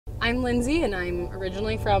I'm Lindsay, and I'm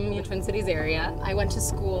originally from the Twin Cities area. I went to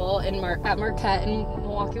school at Marquette in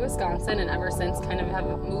Milwaukee, Wisconsin, and ever since kind of have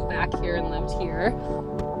moved back here and lived here.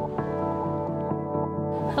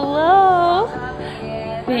 Hello.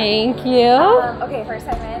 Thank you. Okay, first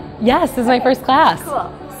time in? Yes, this is my first class. Cool.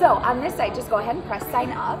 So on this side, just go ahead and press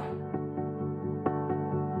sign up.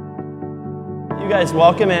 You guys,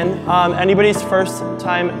 welcome in. Anybody's first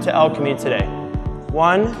time to Alchemy today?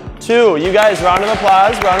 1, 2. You guys, round of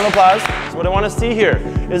applause, round of applause. So what I want to see here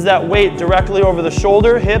is that weight directly over the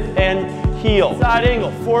shoulder, hip, and heel. Side angle,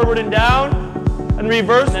 forward and down, and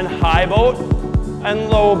reverse, and then high boat and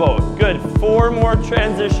low boat. Good. 4 more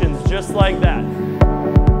transitions, just like that.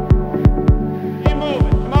 Keep moving,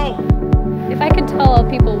 come on. If I could tell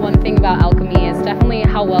people one thing about Alchemy, is definitely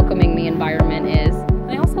how welcoming the environment is.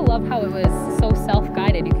 And I also love how it was so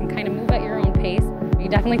self-guided. You can kind of move at your own pace. You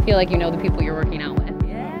definitely feel like you know the people you're working out with.